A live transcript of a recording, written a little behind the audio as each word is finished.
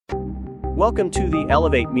Welcome to the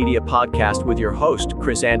Elevate Media Podcast with your host,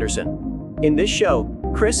 Chris Anderson. In this show,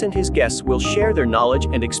 Chris and his guests will share their knowledge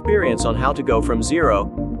and experience on how to go from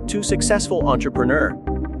zero to successful entrepreneur.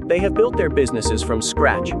 They have built their businesses from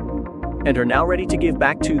scratch and are now ready to give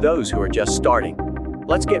back to those who are just starting.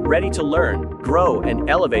 Let's get ready to learn, grow, and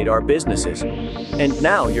elevate our businesses. And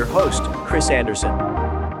now, your host, Chris Anderson.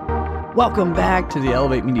 Welcome back to the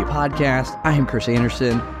Elevate Media Podcast. I am Chris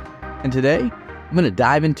Anderson, and today I'm going to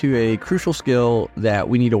dive into a crucial skill that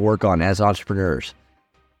we need to work on as entrepreneurs,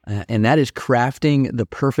 and that is crafting the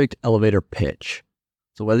perfect elevator pitch.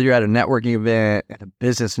 So whether you're at a networking event, at a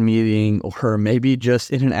business meeting, or maybe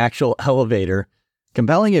just in an actual elevator,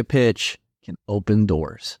 compelling a pitch can open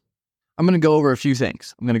doors. I'm going to go over a few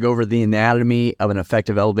things. I'm going to go over the anatomy of an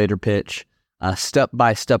effective elevator pitch, a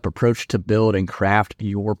step-by-step approach to build and craft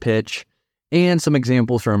your pitch, and some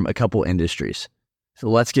examples from a couple industries. So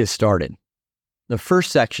let's get started. The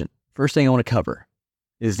first thing I want to cover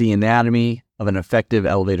is the anatomy of an effective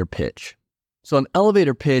elevator pitch. So an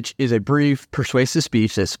elevator pitch is a brief, persuasive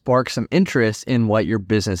speech that sparks some interest in what your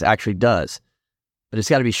business actually does. But it's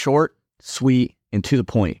got to be short, sweet, and to the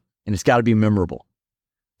point, and it's got to be memorable.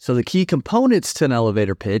 So the key components to an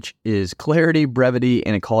elevator pitch is clarity, brevity,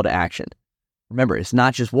 and a call to action. Remember, it's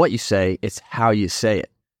not just what you say, it's how you say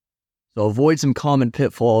it. So avoid some common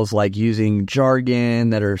pitfalls like using jargon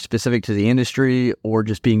that are specific to the industry or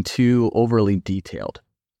just being too overly detailed.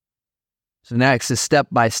 So next, a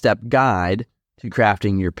step-by-step guide to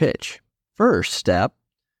crafting your pitch. First step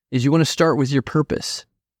is you want to start with your purpose.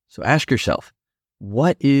 So ask yourself,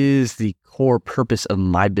 what is the core purpose of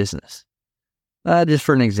my business? Just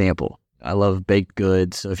for an example, I love baked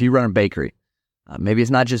goods. So if you run a bakery, maybe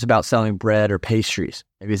it's not just about selling bread or pastries.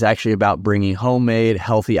 Maybe it's actually about bringing homemade,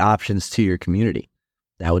 healthy options to your community.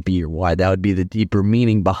 That would be your why. That would be the deeper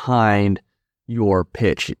meaning behind your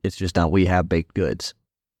pitch. It's just not we have baked goods.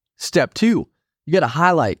 Step 2, you got to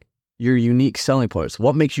highlight your unique selling points.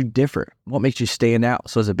 What makes you different? What makes you stand out?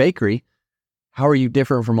 So as a bakery, how are you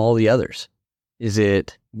different from all the others? Is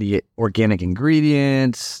it the organic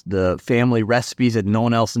ingredients, the family recipes that no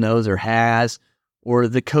one else knows or has, or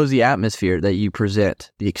the cozy atmosphere that you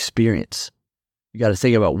present, the experience? You got to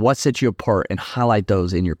think about what sets you apart and highlight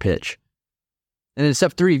those in your pitch. And then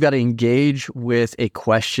step 3, you've got to engage with a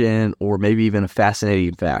question or maybe even a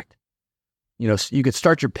fascinating fact. You could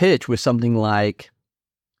start your pitch with something like,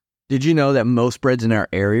 did you know that most breads in our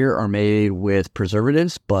area are made with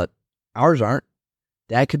preservatives, but ours aren't?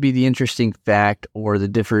 That could be the interesting fact or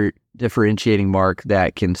the differentiating mark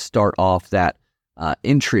that can start off that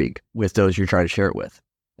intrigue with those you're trying to share it with.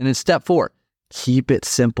 And then step 4, keep it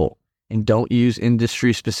simple and don't use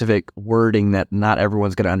industry-specific wording that not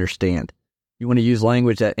everyone's going to understand. You want to use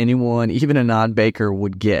language that anyone, even a non-baker,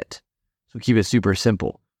 would get. So keep it super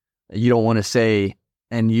simple. You don't want to say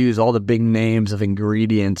and use all the big names of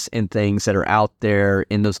ingredients and things that are out there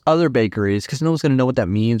in those other bakeries because no one's going to know what that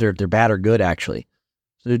means or if they're bad or good, actually.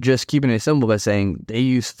 So just keeping it simple by saying they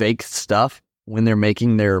use fake stuff when they're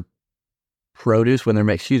making their produce, when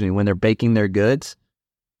they're baking their goods.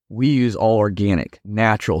 We use all organic,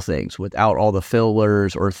 natural things without all the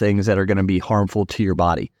fillers or things that are going to be harmful to your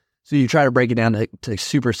body. So you try to break it down to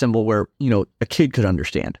super simple where, a kid could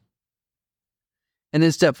understand. And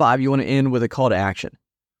then step 5, you want to end with a call to action.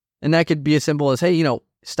 And that could be as simple as, hey,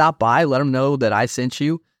 stop by, let them know that I sent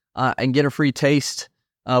you and get a free taste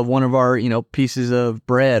of one of our, pieces of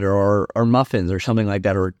bread or muffins or something like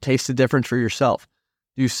that, or taste the difference for yourself.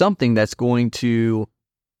 Do something that's going to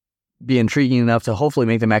be intriguing enough to hopefully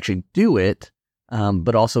make them actually do it,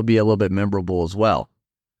 but also be a little bit memorable as well.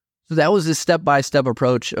 So that was the step-by-step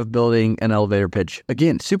approach of building an elevator pitch.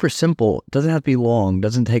 Again, super simple, doesn't have to be long,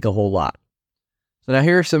 doesn't take a whole lot. So now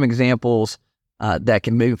here are some examples that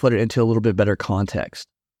can maybe put it into a little bit better context.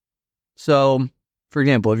 So, for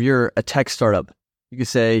example, if you're a tech startup, you could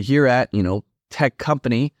say, here at, tech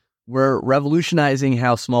company, we're revolutionizing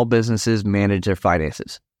how small businesses manage their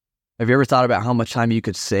finances. Have you ever thought about how much time you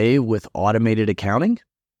could save with automated accounting?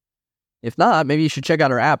 If not, maybe you should check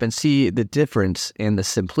out our app and see the difference in the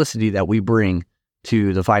simplicity that we bring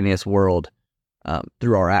to the finance world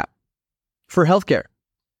through our app. For healthcare,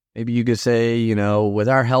 maybe you could say, with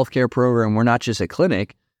our healthcare program, we're not just a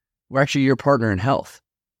clinic, we're actually your partner in health.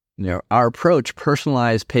 Our approach,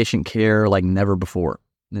 personalized patient care like never before.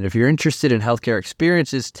 And if you're interested in healthcare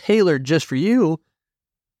experiences tailored just for you,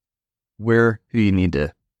 we're who you need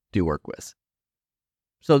to do work with.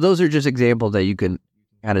 So those are just examples that you can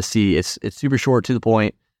kind of see. It's super short, to the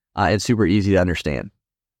point, and super easy to understand.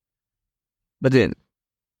 But then,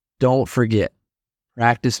 don't forget,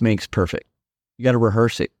 practice makes perfect. You got to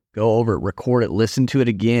rehearse it, go over it, record it, listen to it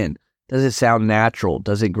again. Does it sound natural?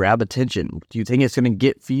 Does it grab attention? Do you think it's going to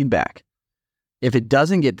get feedback? If it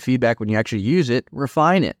doesn't get feedback when you actually use it,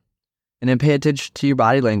 refine it. And then pay attention to your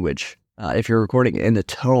body language if you're recording it, and the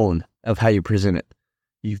tone of how you present it.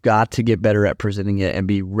 You've got to get better at presenting it and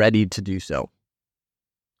be ready to do so.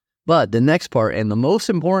 But the next part, and the most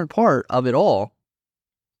important part of it all,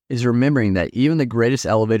 is remembering that even the greatest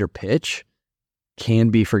elevator pitch can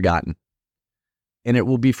be forgotten. And it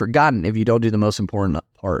will be forgotten if you don't do the most important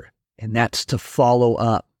part, and that's to follow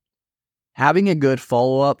up. Having a good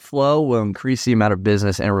follow-up flow will increase the amount of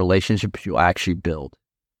business and relationships you'll actually build.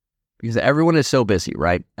 Because everyone is so busy,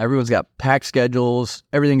 right? Everyone's got packed schedules.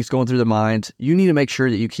 Everything's going through their minds. You need to make sure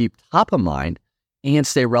that you keep top of mind and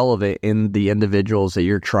stay relevant in the individuals that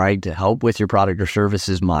you're trying to help with your product or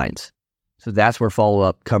services minds. So that's where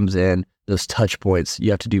follow-up comes in, those touch points. You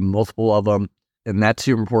have to do multiple of them, and that's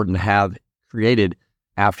super important to have created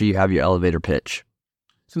after you have your elevator pitch.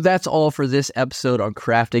 So that's all for this episode on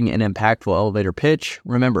crafting an impactful elevator pitch.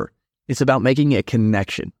 Remember, it's about making a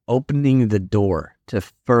connection, opening the door to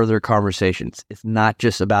further conversations. It's not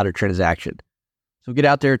just about a transaction. So get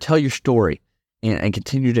out there, tell your story, and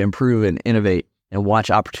continue to improve and innovate and watch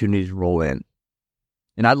opportunities roll in.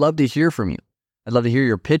 And I'd love to hear from you. I'd love to hear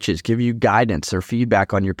your pitches, give you guidance or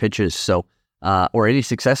feedback on your pitches, or any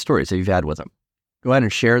success stories that you've had with them. Go ahead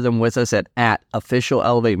and share them with us at Official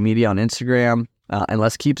Elevate Media on Instagram, and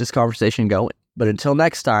let's keep this conversation going. But until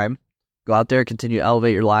next time, go out there, continue to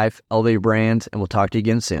elevate your life, elevate your brand, and we'll talk to you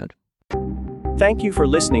again soon. Thank you for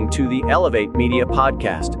listening to the Elevate Media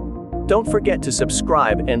Podcast. Don't forget to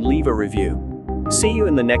subscribe and leave a review. See you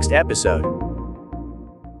in the next episode.